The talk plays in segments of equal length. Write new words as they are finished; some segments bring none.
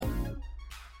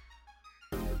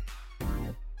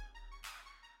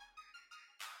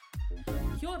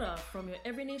Kia ora from your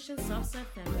Every Nation Southside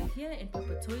family here in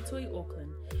Papatoetoe,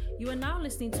 Auckland. You are now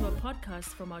listening to a podcast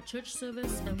from our church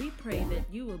service, and we pray that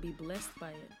you will be blessed by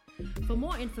it. For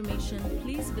more information,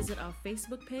 please visit our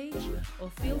Facebook page or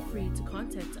feel free to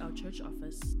contact our church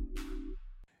office.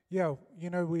 Yeah,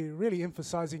 we're really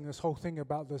emphasizing this whole thing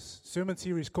about this sermon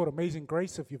series called Amazing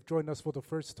Grace. If you've joined us for the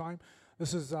first time,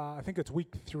 this is, I think it's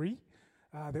week 3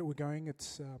 that we're going.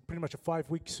 It's pretty much a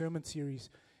 5-week sermon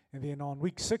series. And then on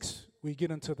week 6, we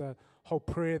get into the whole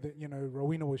prayer that,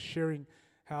 Rowena was sharing,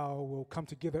 how we'll come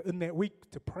together in that week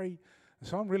to pray.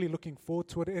 So I'm really looking forward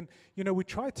to it. And, we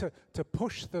try to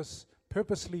push this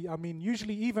purposely. I mean,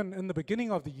 usually even in the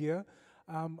beginning of the year,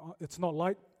 it's not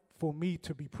like for me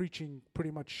to be preaching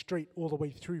pretty much straight all the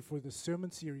way through for this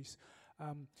sermon series.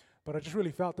 But I just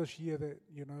really felt this year that,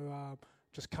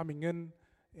 just coming in,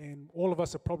 and all of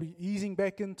us are probably easing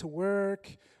back into work,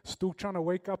 still trying to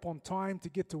wake up on time to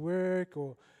get to work,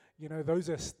 or,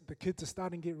 the kids are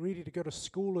starting to get ready to go to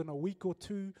school in a week or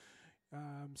two.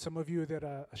 Some of you that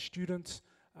are students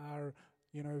are,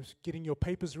 getting your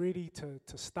papers ready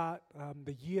to start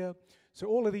the year. So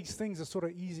all of these things are sort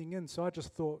of easing in. So I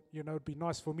just thought, it'd be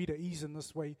nice for me to ease in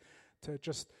this way to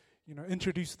just,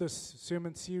 introduce this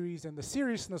sermon series and the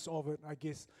seriousness of it, I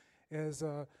guess, as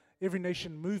Every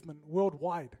Nation movement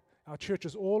worldwide. Our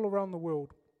churches all around the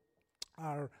world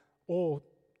are all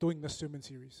doing this sermon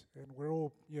series, and we're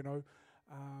all,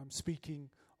 speaking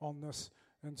on this.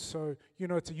 And so,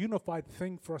 it's a unified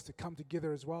thing for us to come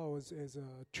together as well as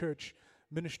a church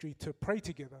ministry to pray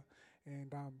together.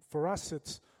 And for us,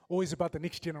 it's always about the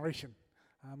next generation.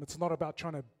 It's not about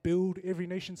trying to build Every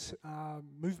Nation's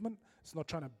movement. It's not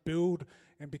trying to build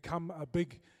and become a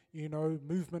big,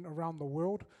 movement around the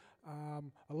world.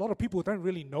 A lot of people don't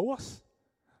really know us,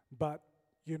 but,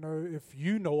 if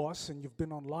you know us and you've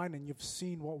been online and you've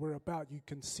seen what we're about, you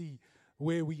can see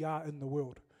where we are in the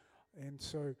world. And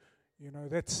so,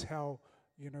 that's how,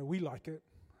 we like it.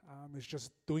 It's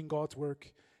just doing God's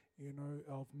work,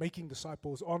 of making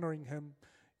disciples, honoring Him,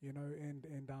 and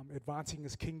advancing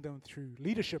His kingdom through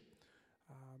leadership,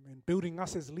 and building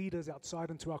us as leaders outside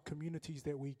into our communities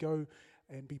that we go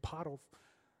and be part of.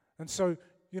 And so,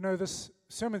 this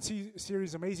sermon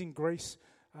series, Amazing Grace,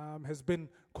 has been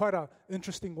quite an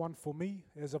interesting one for me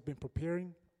as I've been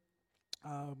preparing,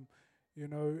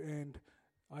 and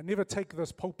I never take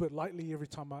this pulpit lightly every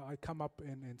time I come up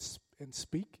and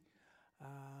speak.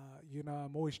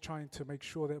 I'm always trying to make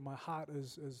sure that my heart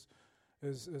is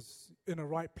in a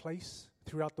right place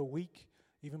throughout the week,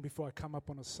 even before I come up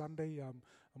on a Sunday.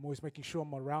 I'm always making sure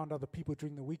I'm around other people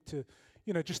during the week to,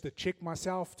 just to check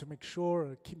myself, to make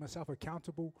sure, keep myself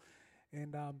accountable.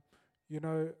 And,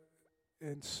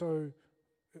 and so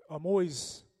I'm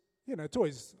always, it's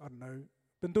always, I don't know,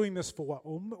 been doing this for what,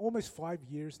 almost 5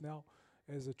 years now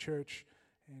as a church.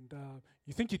 And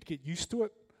you think you'd get used to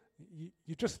it.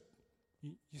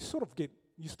 You sort of get,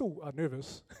 you still are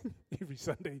nervous every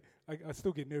Sunday. I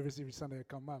still get nervous every Sunday I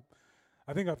come up.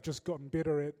 I think I've just gotten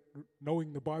better at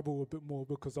knowing the Bible a bit more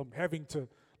because I'm having to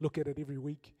look at it every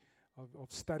week, of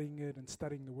studying it and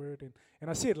studying the Word. And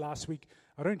I said last week,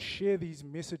 I don't share these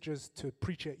messages to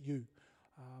preach at you.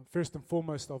 First and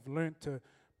foremost, I've learned to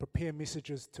prepare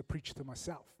messages to preach to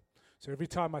myself. So every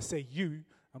time I say you,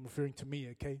 I'm referring to me,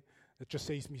 okay? It just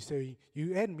saves me saying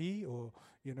you and me, or,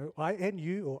 I and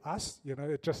you, or us.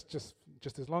 It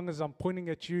just as long as I'm pointing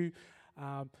at you,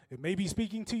 it may be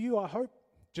speaking to you, I hope,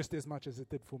 just as much as it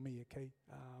did for me, okay?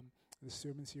 This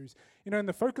sermon series. And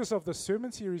the focus of the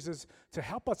sermon series is to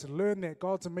help us learn that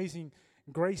God's amazing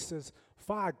grace is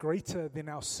far greater than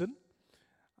our sin.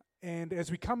 And as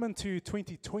we come into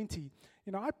 2020,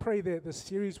 I pray that this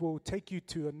series will take you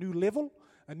to a new level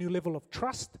of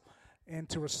trust, and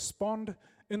to respond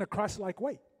in a Christ-like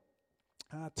way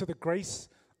to the grace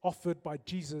offered by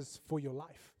Jesus for your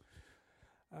life.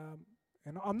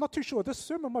 And I'm not too sure. This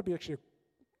sermon might be actually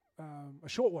a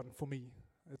short one for me.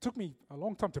 It took me a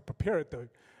long time to prepare it, though,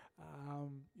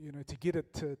 to get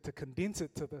it, to condense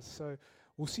it to this. So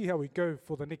we'll see how we go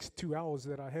for the next 2 hours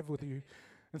that I have with you.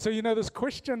 And so, this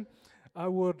question I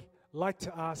would like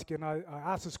to ask, and I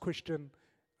ask this question,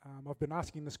 I've been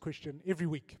asking this question every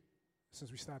week since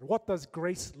we started. What does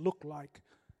grace look like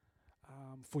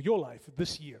for your life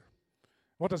this year?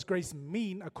 What does grace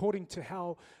mean according to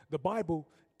how the Bible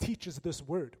teaches this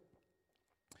word?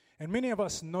 And many of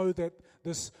us know that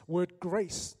this word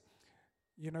grace,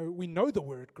 we know the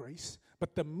word grace,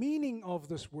 but the meaning of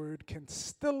this word can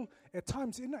still, at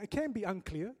times, it can be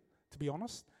unclear, to be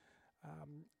honest.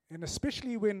 And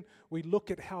especially when we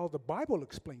look at how the Bible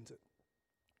explains it.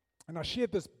 And I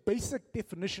shared this basic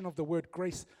definition of the word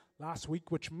grace last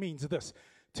week, which means this: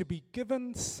 to be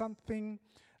given something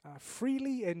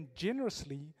freely and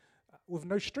generously with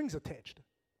no strings attached.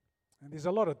 And there's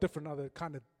a lot of different other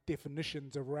kind of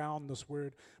definitions around this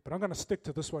word, but I'm going to stick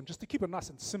to this one just to keep it nice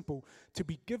and simple. To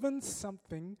be given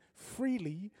something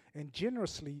freely and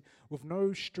generously with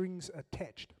no strings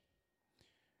attached.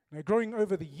 Now, growing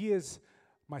over the years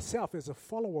myself as a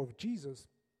follower of Jesus,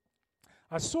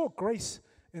 I saw grace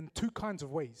in two kinds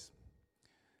of ways.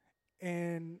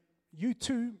 And you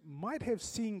too might have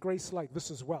seen grace like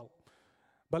this as well.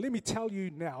 But let me tell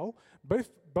you now,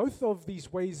 both of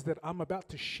these ways that I'm about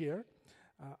to share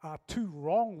are two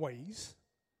wrong ways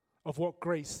of what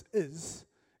grace is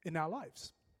in our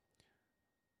lives.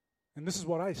 And this is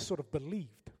what I sort of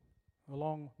believed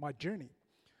along my journey.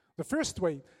 The first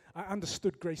way I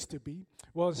understood grace to be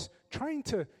was trying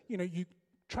to, you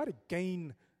try to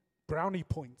gain brownie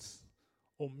points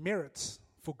or merits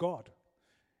for God.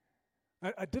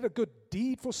 I did a good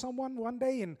deed for someone one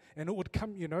day, and it would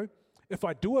come, if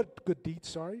I do a good deed,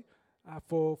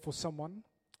 for someone,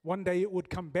 one day it would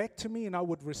come back to me and I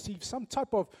would receive some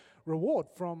type of reward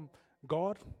from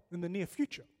God in the near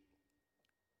future.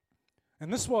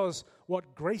 And this was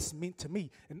what grace meant to me.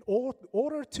 In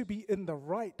order to be in the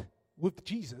right with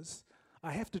Jesus,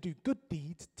 I have to do good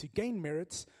deeds to gain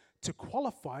merits to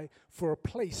qualify for a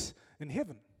place in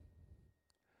heaven.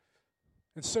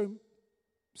 And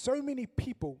so many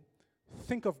people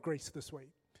think of grace this way.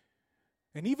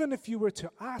 And even if you were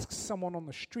to ask someone on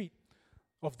the street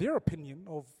of their opinion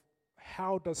of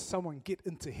how does someone get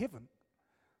into heaven,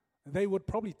 they would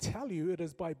probably tell you it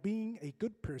is by being a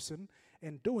good person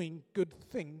and doing good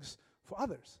things for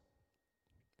others.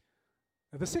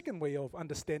 Now, the second way of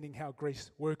understanding how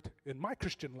grace worked in my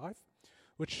Christian life,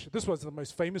 which this was the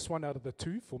most famous one out of the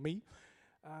two for me,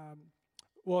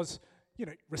 was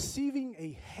receiving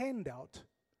a handout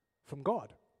from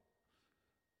God.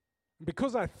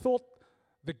 Because I thought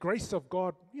the grace of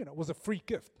God, was a free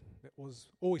gift that was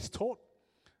always taught.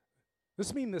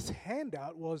 This means this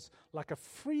handout was like a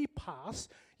free pass,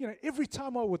 every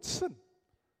time I would sin.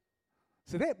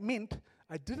 So that meant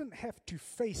I didn't have to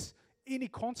face any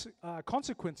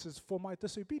consequences for my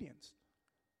disobedience.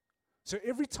 So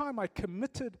every time I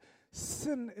committed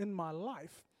sin in my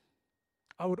life,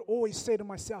 I would always say to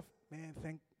myself,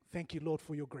 man, thank you, Lord,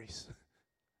 for your grace.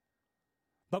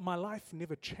 But my life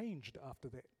never changed after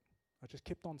that. I just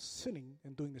kept on sinning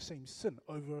and doing the same sin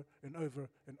over and over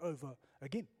and over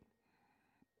again.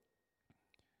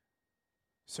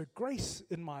 So grace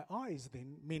in my eyes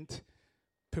then meant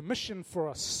permission for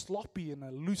a sloppy and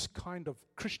a loose kind of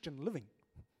Christian living.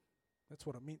 That's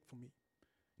what it meant for me.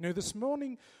 This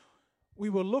morning we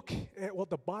will look at what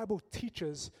the Bible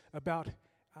teaches about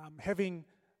having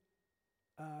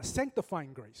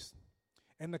sanctifying grace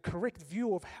and the correct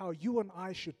view of how you and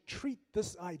I should treat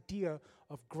this idea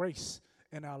of grace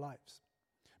in our lives.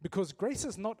 Because grace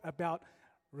is not about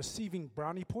receiving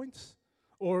brownie points,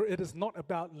 or it is not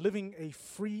about living a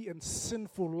free and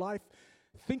sinful life,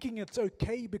 thinking it's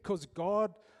okay because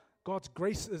God's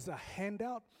grace is a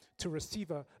handout to receive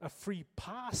a free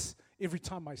pass every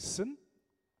time I sin.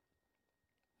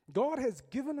 God has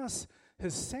given us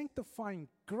His sanctifying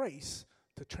grace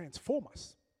to transform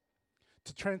us.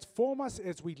 To transform us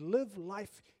as we live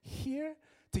life here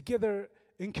together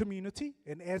in community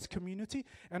and as community.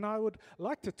 And I would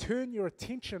like to turn your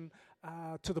attention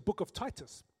to the book of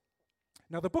Titus.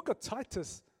 Now, the book of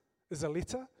Titus is a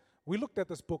letter. We looked at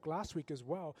this book last week as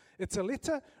well. It's a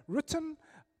letter written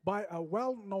by a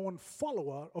well-known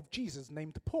follower of Jesus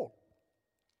named Paul.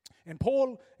 And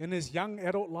Paul, in his young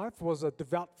adult life, was a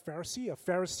devout Pharisee. A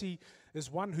Pharisee is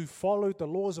one who followed the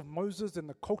laws of Moses and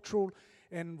the cultural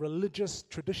and religious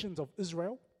traditions of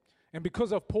Israel. And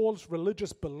because of Paul's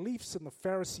religious beliefs in the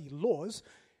Pharisee laws,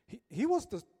 he was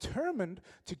determined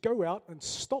to go out and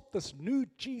stop this new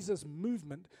Jesus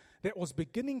movement that was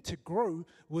beginning to grow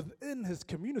within his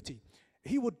community.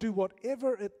 He would do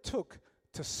whatever it took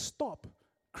to stop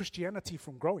Christianity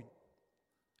from growing.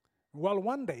 Well,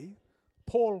 one day,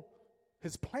 Paul,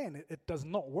 his plan, it does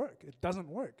not work. It doesn't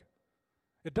work.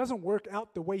 It doesn't work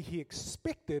out the way he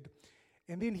expected.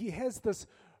 And then he has this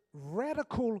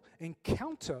radical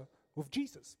encounter with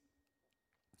Jesus.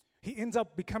 He ends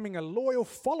up becoming a loyal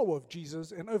follower of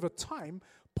Jesus, and over time,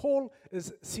 Paul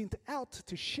is sent out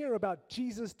to share about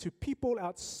Jesus to people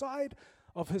outside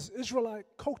of his Israelite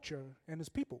culture and his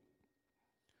people.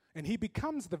 And he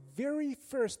becomes the very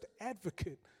first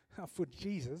advocate for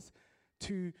Jesus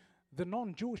to the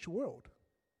non-Jewish world.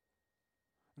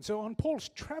 And so on Paul's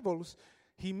travels,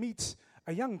 he meets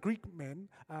a young Greek man,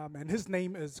 and his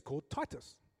name is called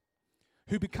Titus,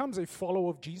 who becomes a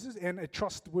follower of Jesus and a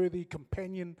trustworthy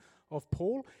companion of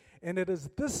Paul. And it is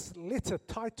this letter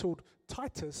titled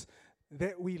Titus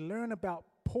that we learn about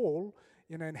Paul,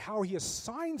 and how he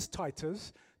assigns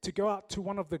Titus to go out to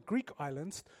one of the Greek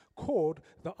islands called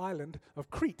the island of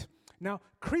Crete. Now,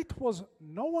 Crete was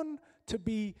known to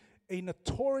be a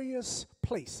notorious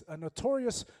place,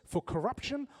 notorious for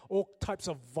corruption, all types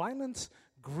of violence,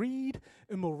 greed,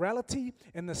 immorality,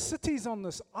 and the cities on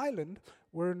this island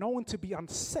were known to be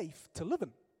unsafe to live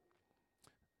in.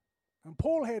 And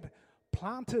Paul had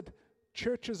planted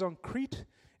churches on Crete,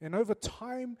 and over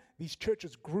time, these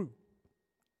churches grew.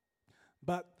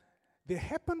 But there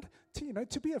happened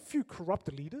to be a few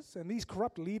corrupt leaders, and these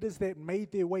corrupt leaders that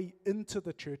made their way into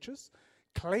the churches,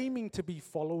 claiming to be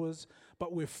followers,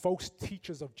 but were false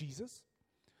teachers of Jesus.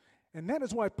 And that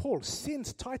is why Paul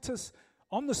sends Titus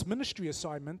on this ministry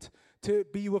assignment to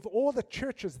be with all the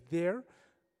churches there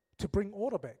to bring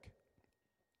order back.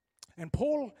 And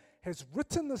Paul has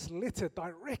written this letter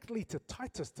directly to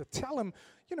Titus to tell him,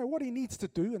 what he needs to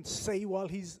do and say while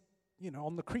he's,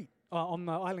 on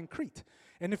the island Crete.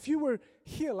 And if you were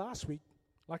here last week,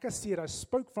 like I said, I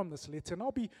spoke from this letter, and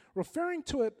I'll be referring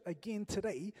to it again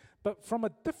today, but from a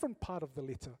different part of the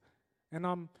letter. And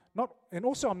I'm not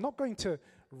going to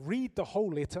read the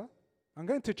whole letter. I'm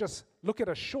going to just look at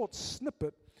a short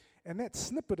snippet, and that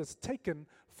snippet is taken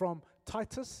from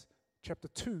Titus chapter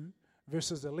 2,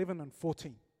 verses 11 and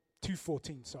 14.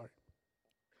 2:14, sorry.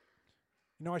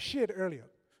 I shared earlier,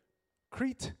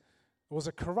 Crete was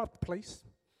a corrupt place,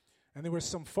 and there were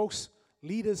some false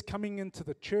leaders coming into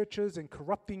the churches and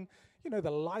corrupting,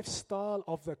 the lifestyle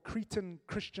of the Cretan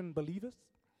Christian believers.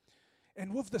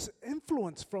 And with this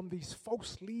influence from these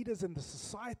false leaders in the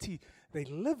society they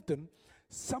lived in,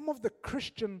 some of the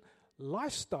Christians'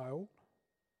 lifestyle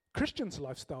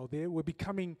there were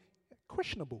becoming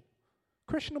questionable.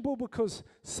 Questionable because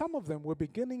some of them were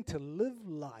beginning to live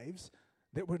lives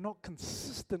that were not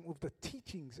consistent with the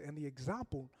teachings and the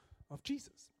example of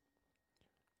Jesus.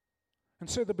 And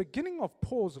so the beginning of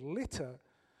Paul's letter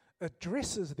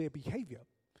addresses their behavior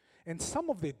and some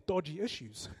of their dodgy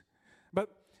issues. But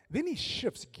then he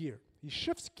shifts gear. He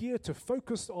shifts gear to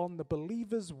focus on the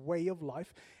believer's way of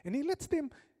life, and he lets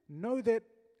them know that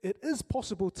it is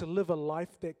possible to live a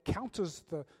life that counters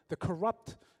the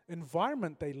corrupt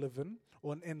environment they live in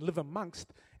and live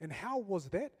amongst. And how was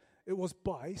that? It was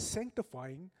by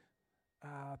sanctifying,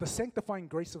 the sanctifying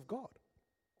grace of God.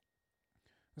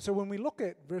 And so when we look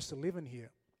at verse 11 here,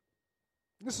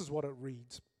 this is what it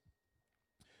reads.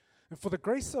 And for the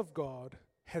grace of God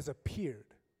has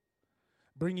appeared,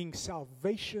 bringing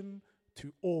salvation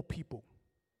to all people.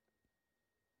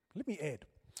 Let me add,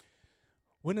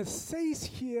 when it says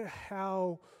here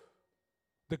how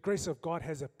the grace of God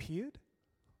has appeared,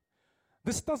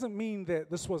 this doesn't mean that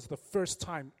this was the first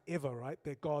time ever, right,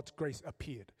 that God's grace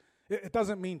appeared. It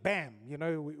doesn't mean, bam,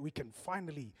 we can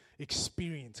finally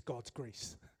experience God's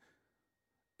grace.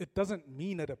 It doesn't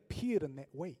mean it appeared in that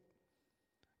way.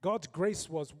 God's grace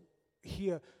was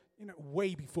here,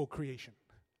 way before creation.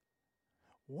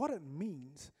 What it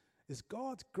means is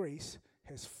God's grace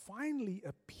has finally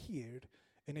appeared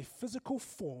in a physical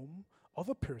form of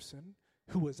a person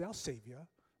who is our Savior,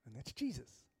 and that's Jesus.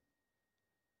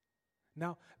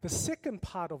 Now, the second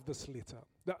part of this letter,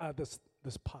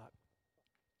 this part,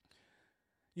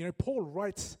 Paul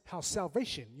writes how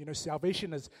salvation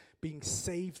is being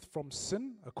saved from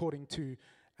sin, according to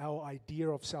our idea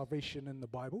of salvation in the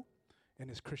Bible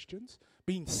and as Christians.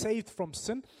 Being saved from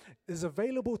sin is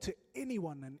available to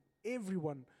anyone and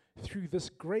everyone through this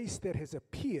grace that has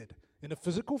appeared in a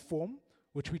physical form,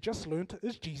 which we just learned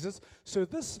is Jesus. So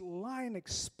this line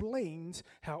explains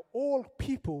how all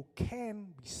people can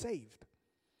be saved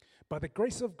by the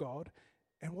grace of God.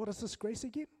 And what is this grace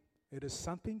again? It is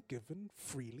something given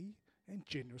freely and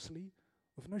generously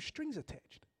with no strings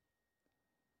attached.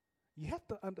 You have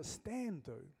to understand,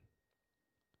 though,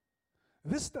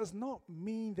 this does not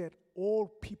mean that all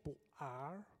people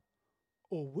are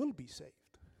or will be saved.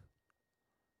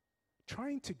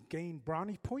 Trying to gain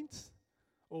brownie points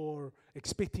or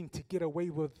expecting to get away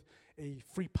with a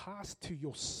free pass to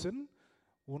your sin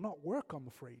will not work, I'm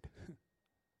afraid.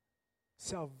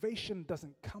 Salvation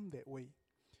doesn't come that way.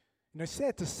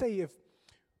 Sad to say, if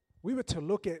we were to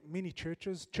look at many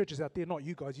churches out there, not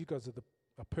you guys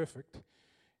are perfect,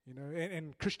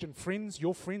 and Christian friends,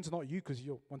 your friends, not you, because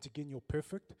once again, you're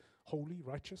perfect, holy,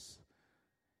 righteous.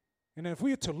 And if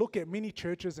we were to look at many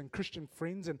churches and Christian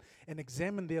friends and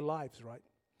examine their lives, right,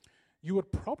 you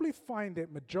would probably find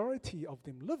that majority of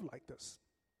them live like this.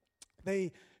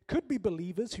 They could be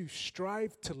believers who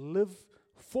strive to live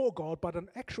for God, but in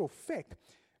actual fact,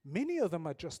 many of them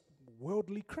are just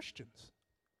worldly Christians.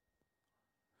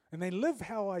 And they live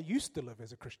how I used to live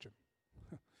as a Christian.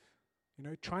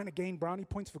 Trying to gain brownie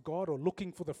points for God or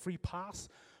looking for the free pass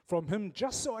from Him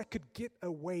just so I could get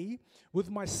away with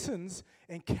my sins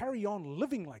and carry on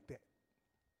living like that.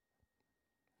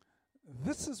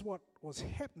 This is what was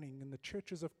happening in the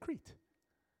churches of Crete.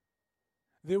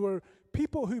 There were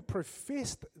people who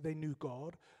professed they knew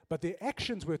God, but their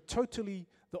actions were totally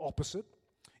the opposite.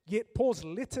 Yet Paul's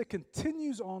letter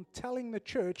continues on telling the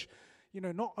church,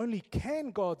 not only can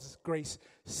God's grace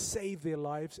save their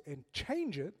lives and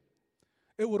change it,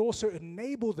 it would also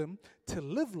enable them to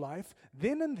live life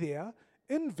then and there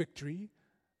in victory.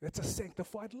 That's a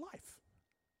sanctified life.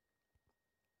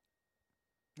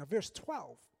 Now, verse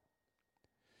 12.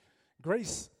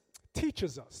 Grace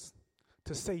teaches us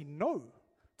to say no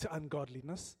to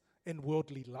ungodliness and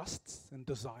worldly lusts and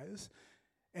desires,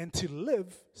 and to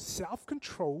live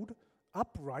self-controlled,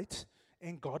 upright,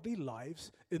 and godly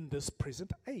lives in this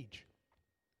present age.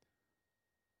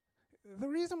 The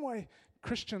reason why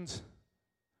Christians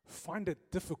find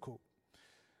it difficult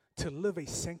to live a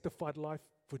sanctified life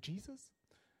for Jesus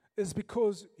is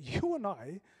because you and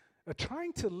I are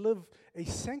trying to live a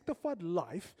sanctified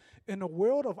life in a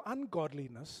world of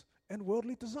ungodliness and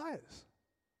worldly desires.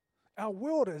 Our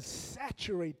world is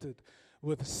saturated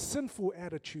with sinful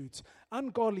attitudes,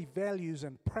 ungodly values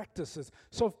and practices.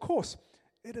 So of course,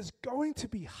 it is going to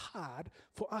be hard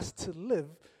for us to live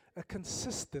a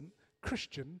consistent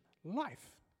Christian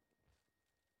life.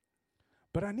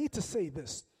 But I need to say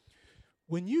this.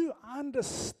 When you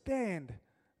understand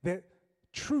that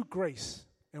true grace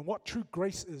and what true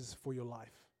grace is for your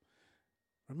life,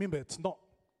 remember, it's not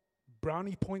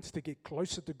brownie points to get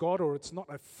closer to God, or it's not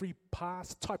a free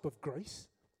pass type of grace.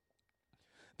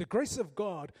 The grace of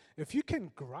God, if you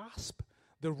can grasp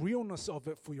the realness of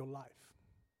it for your life,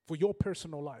 for your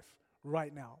personal life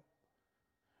right now,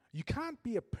 you can't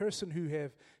be a person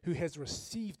who has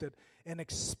received it and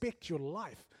expect your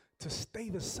life to stay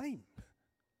the same.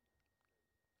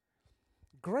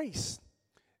 Grace,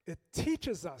 it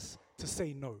teaches us to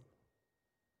say no.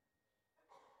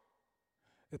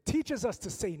 It teaches us to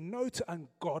say no to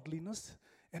ungodliness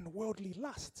and worldly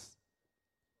lusts.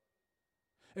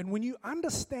 And when you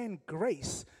understand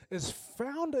grace is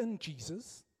found in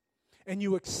Jesus and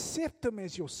you accept Him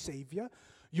as your Savior,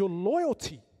 your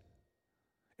loyalty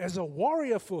as a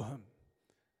warrior for Him,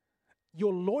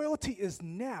 your loyalty is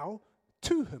now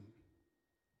to Him.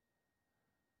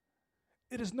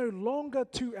 It is no longer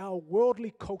to our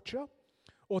worldly culture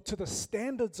or to the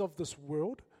standards of this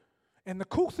world. And the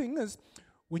cool thing is,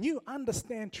 when you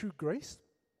understand true grace,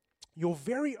 your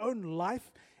very own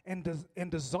life and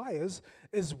desires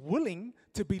is willing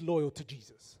to be loyal to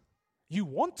Jesus. You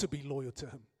want to be loyal to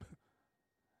Him.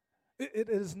 It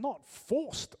is not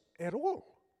forced at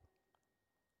all.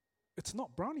 It's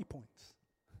not brownie points.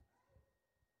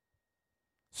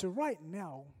 So right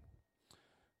now,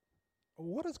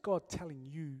 what is God telling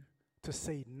you to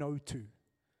say no to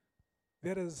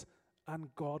that is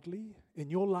ungodly in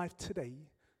your life today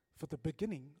for the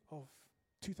beginning of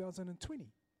 2020?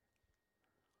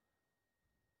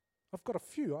 I've got a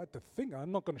few. I had to think.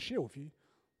 I'm not going to share with you.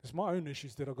 It's my own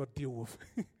issues that I've got to deal with.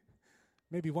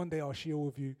 Maybe one day I'll share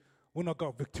with you when I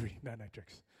got victory. No,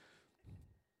 jokes.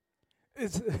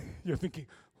 You're thinking,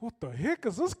 what the heck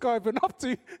has this guy been up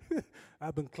to?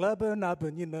 I've been clubbing, no.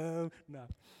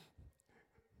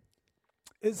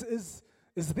 Is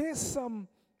there some,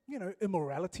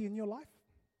 immorality in your life?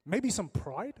 Maybe some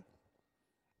pride,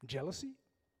 jealousy?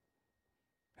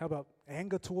 How about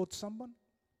anger towards someone?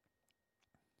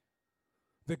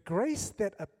 The grace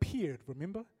that appeared,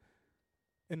 remember,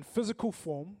 in physical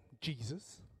form,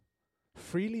 Jesus,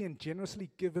 freely and generously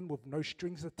given with no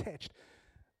strings attached.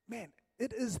 Man,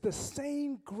 it is the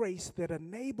same grace that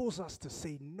enables us to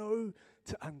say no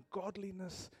to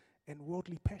ungodliness and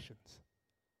worldly passions.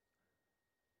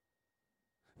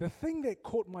 The thing that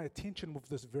caught my attention with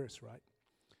this verse, right,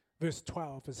 verse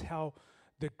 12, is how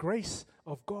the grace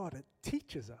of God, it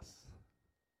teaches us.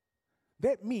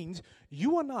 That means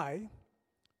you and I,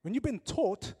 when you've been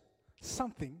taught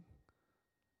something,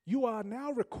 you are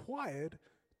now required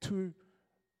to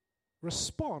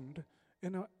respond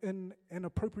in an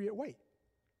appropriate way.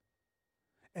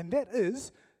 And that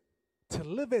is to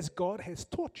live as God has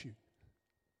taught you.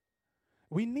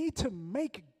 We need to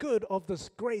make good of this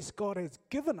grace God has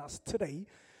given us today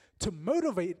to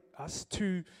motivate us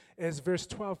to, as verse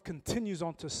 12 continues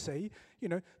on to say,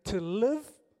 to live,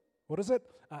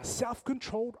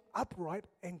 self-controlled, upright,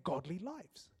 and godly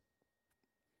lives.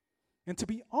 And to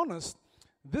be honest,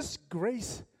 this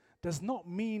grace does not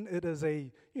mean it is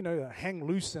a hang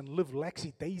loose and live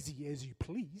laxy-daisy as you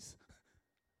please.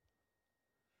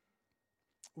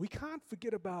 we can't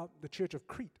forget about the church of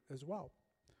Crete as well.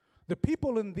 The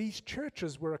people in these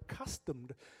churches were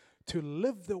accustomed to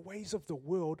live the ways of the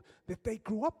world that they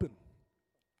grew up in.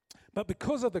 But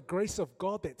because of the grace of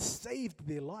God that saved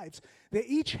their lives, they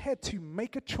each had to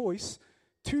make a choice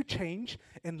to change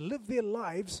and live their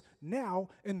lives now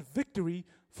in victory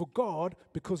for God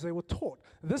because they were taught.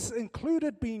 This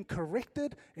included being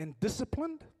corrected and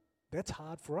disciplined. That's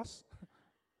hard for us.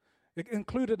 It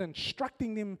included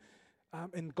instructing them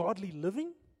in godly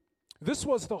living. This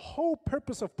was the whole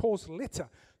purpose of Paul's letter,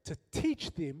 to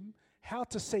teach them how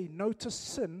to say no to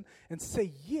sin and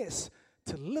say yes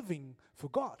to living for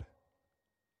God.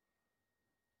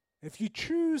 If you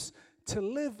choose to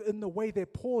live in the way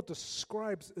that Paul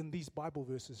describes in these Bible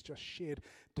verses just shared,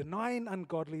 denying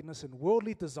ungodliness and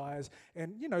worldly desires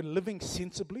and, living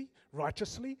sensibly,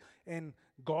 righteously, and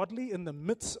godly in the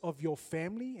midst of your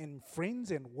family and friends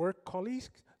and work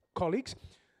colleagues,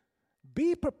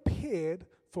 be prepared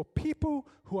for people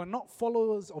who are not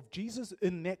followers of Jesus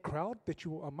in that crowd that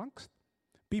you are amongst.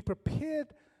 Be prepared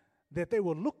that they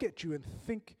will look at you and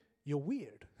think you're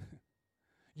weird.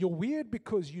 You're weird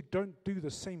because you don't do the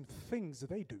same things that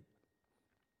they do.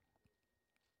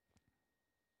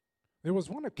 There was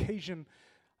one occasion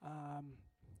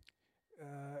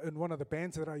in one of the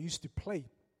bands that I used to play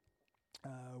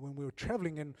when we were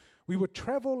traveling, and we would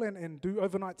travel and do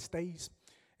overnight stays,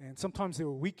 and sometimes there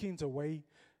were weekends away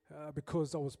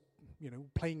because I was,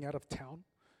 playing out of town.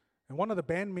 And one of the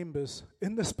band members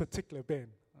in this particular band,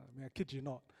 I kid you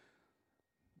not,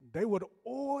 they would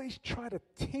always try to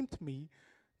tempt me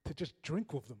to just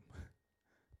drink with them.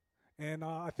 And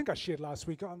I think I shared last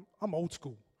week, I'm old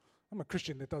school. I'm a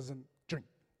Christian that doesn't drink,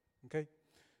 okay?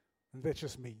 And that's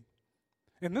just me.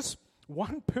 And this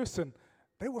one person,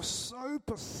 they were so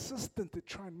persistent to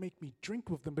try and make me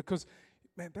drink with them because,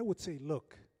 man, they would say,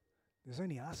 look, there's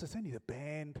only us, it's only the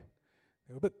band.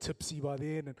 They were a bit tipsy by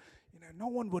then, and, no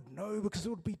one would know because it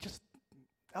would be just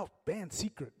our band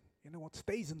secret. What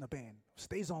stays in the band,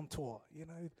 stays on tour,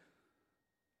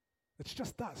 It's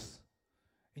just us.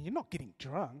 And you're not getting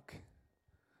drunk.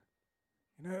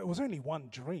 It was only one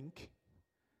drink.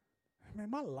 Man,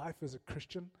 my life as a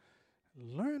Christian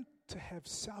learned to have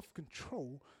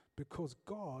self-control because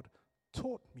God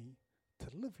taught me to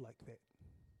live like that.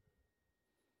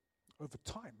 Over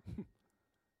time.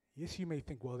 Yes, you may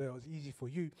think, well, that was easy for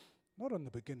you. Not in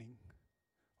the beginning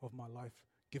of my life,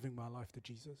 giving my life to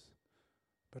Jesus.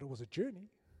 But it was a journey.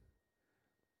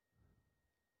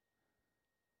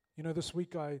 This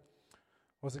week I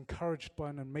was encouraged by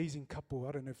an amazing couple.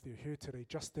 I don't know if they're here today,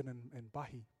 Justin and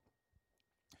Bahi.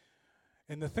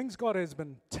 And the things God has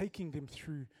been taking them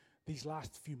through these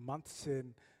last few months,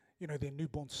 and, their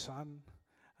newborn son,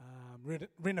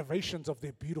 renovations of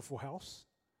their beautiful house,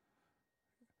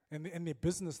 and their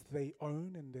business they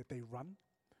own and that they run.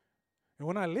 And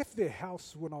when I left their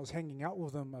house, when I was hanging out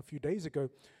with them a few days ago,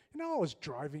 I was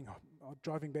driving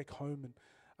back home, and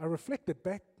I reflected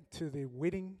back to their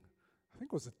wedding. I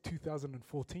think it was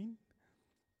 2014.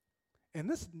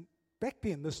 And back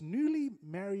then, this newly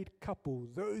married couple,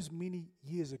 those many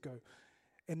years ago,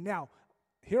 and now,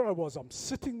 here I was, I'm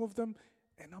sitting with them,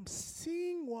 and I'm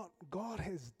seeing what God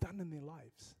has done in their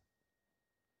lives.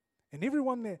 And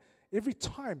every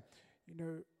time,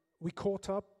 we caught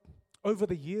up over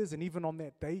the years, and even on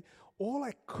that day, all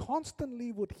I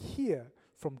constantly would hear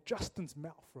from Justin's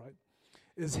mouth, right,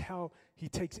 is how he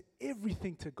takes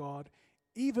everything to God,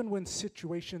 even when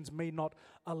situations may not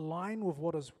align with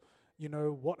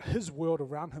what his world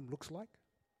around him looks like.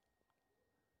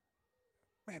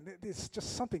 Man, there's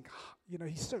just something,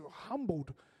 he's so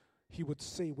humbled, he would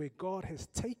say, where God has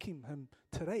taken him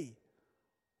today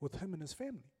with him and his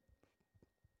family.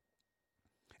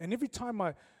 And every time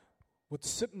I would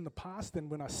sit in the past, and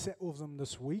when I sat with them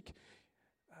this week,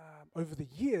 over the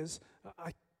years,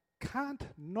 I can't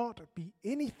not be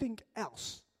anything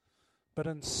else but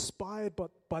inspired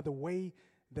by the way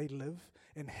they live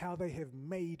and how they have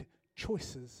made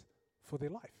choices for their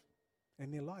life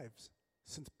and their lives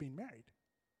since being married.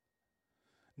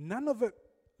 None of it,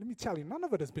 let me tell you, none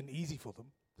of it has been easy for them.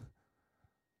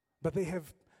 But they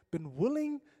have been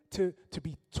willing to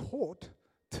be taught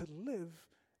to live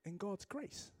in God's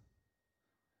grace.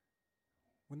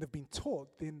 When they've been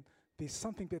taught, then there's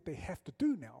something that they have to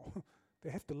do now.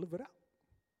 They have to live it out.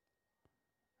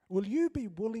 Will you be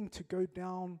willing to go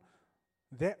down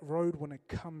that road when it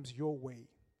comes your way?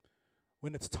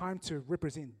 When it's time to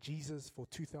represent Jesus for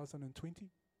 2020?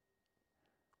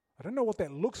 I don't know what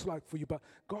that looks like for you, but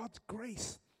God's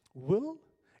grace will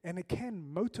and it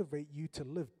can motivate you to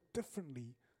live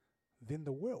differently than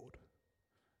the world.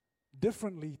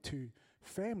 Differently to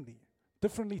family,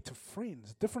 differently to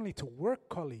friends, differently to work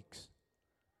colleagues,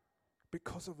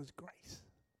 because of his grace.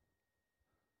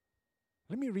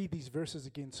 Let me read these verses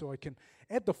again so I can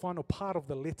add the final part of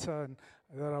the letter and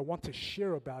that I want to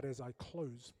share about as I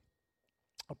close.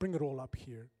 I'll bring it all up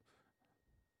here.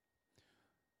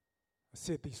 I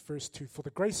said these first two. For the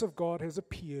grace of God has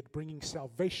appeared, bringing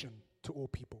salvation to all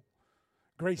people.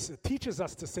 Grace, it teaches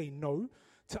us to say no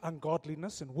to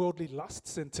ungodliness and worldly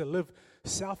lusts and to live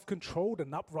self-controlled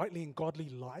and uprightly and godly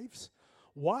lives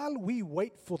while we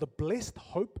wait for the blessed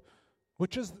hope,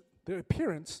 which is the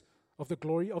appearance of the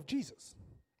glory of Jesus,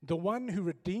 the one who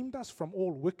redeemed us from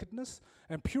all wickedness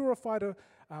and purified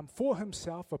for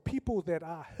himself a people that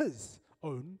are his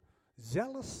own,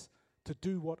 zealous to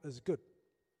do what is good.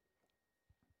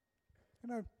 You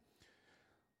know,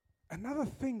 another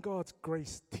thing God's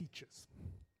grace teaches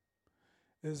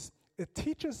is it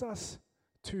teaches us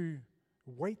to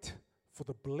wait for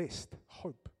the blessed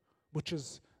hope, which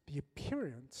is the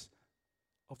appearance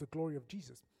of the glory of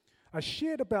Jesus. I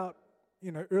shared about,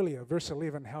 earlier, verse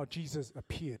 11, how Jesus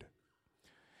appeared.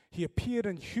 He appeared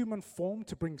in human form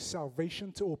to bring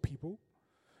salvation to all people.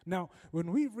 Now,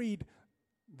 when we read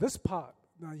this part,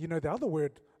 the other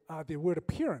word, the word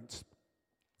appearance,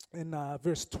 in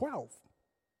verse 12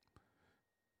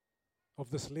 of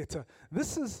this letter,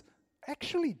 this is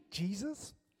actually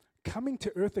Jesus coming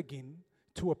to earth again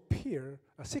to appear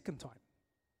a second time.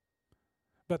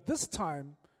 But this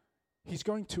time, he's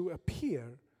going to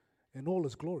appear in all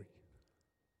his glory,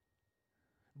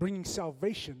 bringing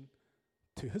salvation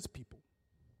to his people.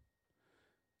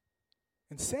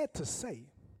 And sad to say,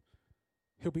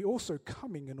 he'll be also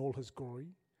coming in all his glory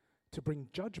to bring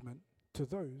judgment to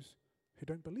those who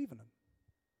don't believe in him.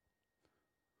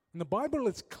 In the Bible,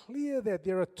 it's clear that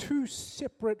there are two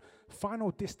separate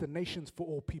final destinations for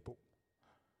all people.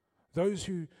 Those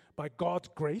who, by God's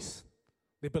grace,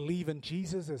 they believe in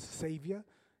Jesus as Savior,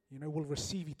 will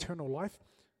receive eternal life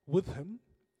with him.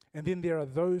 And then there are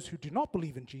those who do not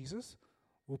believe in Jesus,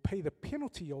 will pay the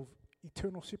penalty of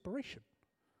eternal separation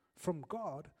from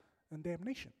God and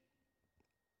damnation.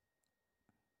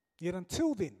 Yet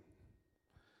until then,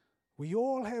 we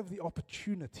all have the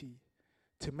opportunity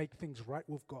to make things right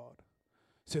with God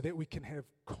so that we can have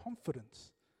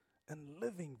confidence in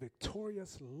living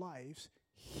victorious lives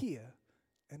here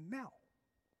and now.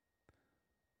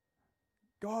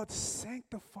 God's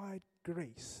sanctified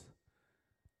grace,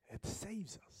 it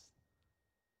saves us.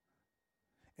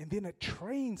 And then it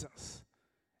trains us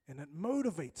and it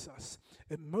motivates us.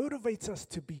 It motivates us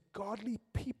to be godly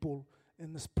people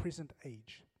in this present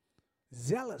age,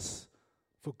 zealous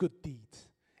for good deeds.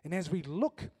 And as we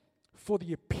look for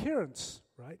the appearance,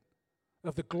 right,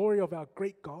 of the glory of our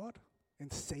great God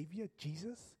and Savior,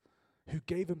 Jesus, who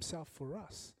gave himself for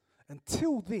us,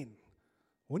 until then,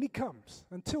 when he comes,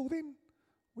 until then,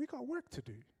 we got work to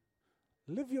do.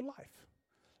 Live your life.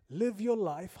 Live your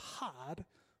life hard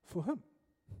for him.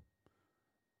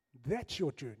 That's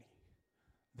your journey.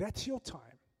 That's your time.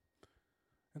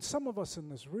 And some of us in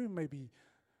this room may be,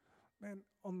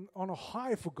 on a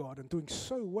high for God and doing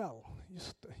so well.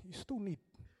 You still need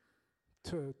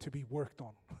to be worked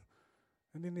on.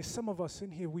 And then there's some of us in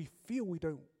here, we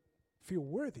don't feel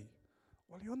worthy.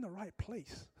 Well, you're in the right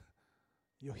place.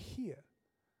 You're here,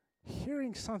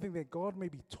 hearing something that God may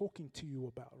be talking to you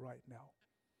about right now.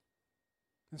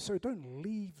 And so don't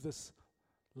leave this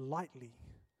lightly,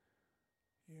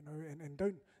 and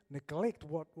don't neglect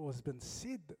what was been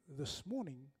said this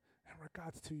morning in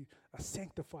regards to a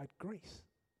sanctified grace.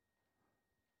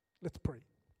 Let's pray.